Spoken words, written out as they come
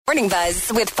Morning Buzz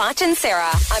with Foch and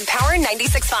Sarah on Power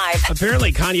 96.5.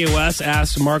 Apparently, Kanye West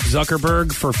asked Mark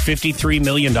Zuckerberg for $53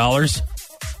 million.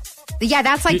 Yeah,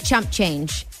 that's like chump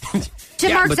change.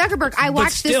 Mark Zuckerberg, I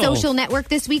watched The Social Network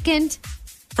this weekend.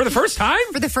 For the first time?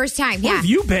 For the first time, Where have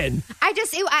you been?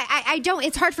 I don't,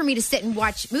 it's hard for me to sit and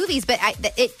watch movies, but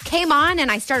it came on and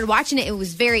I started watching it. It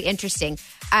was very interesting.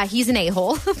 He's an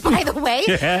a-hole, by the way.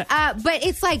 But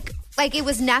it's like it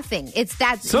was nothing.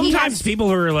 Sometimes people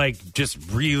who are like just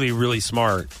really, really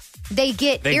smart, they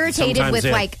get irritated with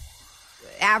like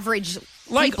average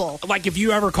people. Like if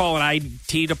you ever call an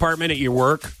IT department at your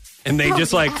work and they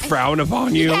just like frown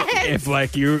upon you if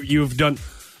like you've got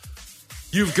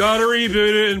to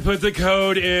reboot it and put the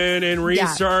code in and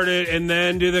restart it and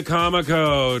then do the comma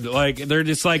code. Like they're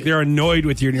just like they're annoyed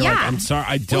with you and you're like, I'm sorry,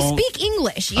 I don't speak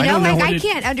English. You know, I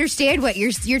can't understand what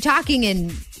you're talking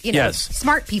in.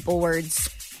 Smart people words.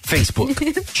 Facebook.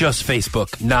 Just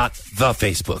Facebook, not the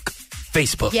Facebook.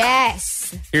 Facebook.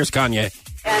 Yes. Here's Kanye.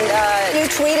 And you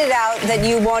tweeted out that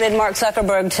you wanted Mark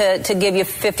Zuckerberg to give you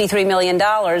 $53 million.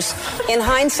 In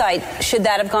hindsight, should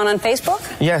that have gone on Facebook?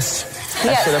 Yes.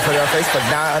 I should have put it on Facebook.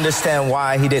 Now I understand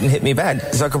why he didn't hit me back.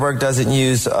 Zuckerberg doesn't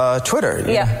use Twitter.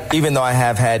 Yeah. Even though I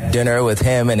have had dinner with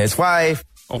him and his wife.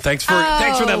 Oh, thanks for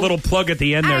that little plug at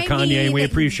the end there, Kanye. We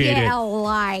appreciate it.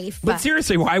 Life. But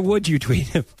seriously, why would you tweet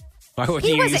him? Why would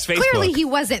he use Facebook? Clearly, he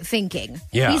wasn't thinking.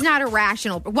 Yeah. He's not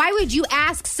irrational. Why would you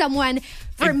ask someone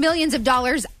for millions of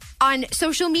dollars on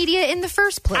social media in the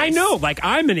first place? I know. Like,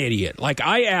 I'm an idiot. Like,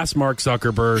 I asked Mark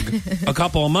Zuckerberg a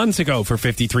couple of months ago for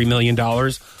 $53 million,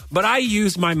 but I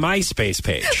used my MySpace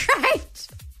page. Right.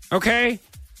 Okay?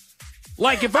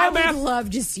 Like, if I would love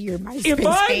to see your MySpace if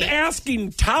I'm page.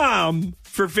 asking Tom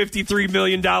for $53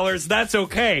 million, that's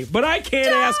okay. But I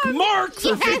can't ask Mark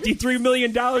for $53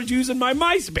 million using my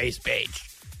MySpace page.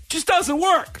 Just doesn't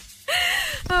work.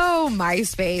 Oh,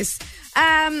 MySpace.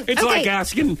 It's like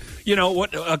asking,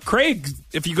 Craig,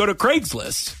 if you go to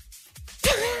Craigslist.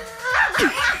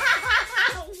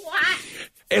 What?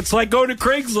 It's like going to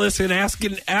Craigslist and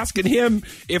asking him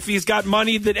if he's got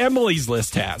money that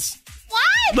Emilyslist has.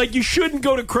 What? Like, you shouldn't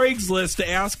go to Craigslist to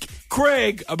ask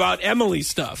Craig about Emily's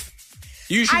stuff.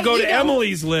 You should go to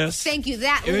Emilyslist. Thank you.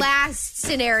 That last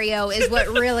scenario is what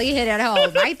really hit it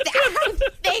home. I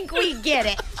think we get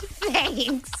it.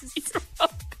 Thanks.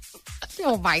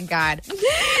 Oh, my God.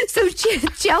 So,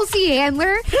 Chelsea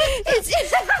Handler is...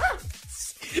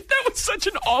 That was such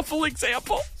an awful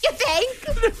example. You think?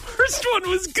 The first one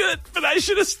was good, but I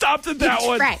should have stopped at that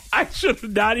one. Right. I should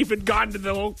have not even gone to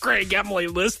the whole Craig Emily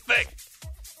list thing.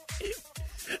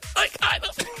 Like, I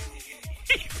don't...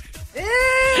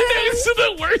 That is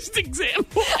the worst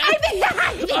example.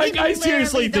 I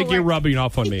seriously think you're rubbing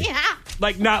off on me. Yeah.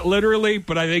 Like, not literally,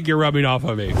 but I think you're rubbing off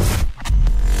on me.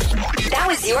 That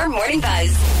was your Morning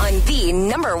Buzz on the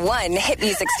 #1 hit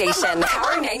music station,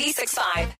 Power 96.5.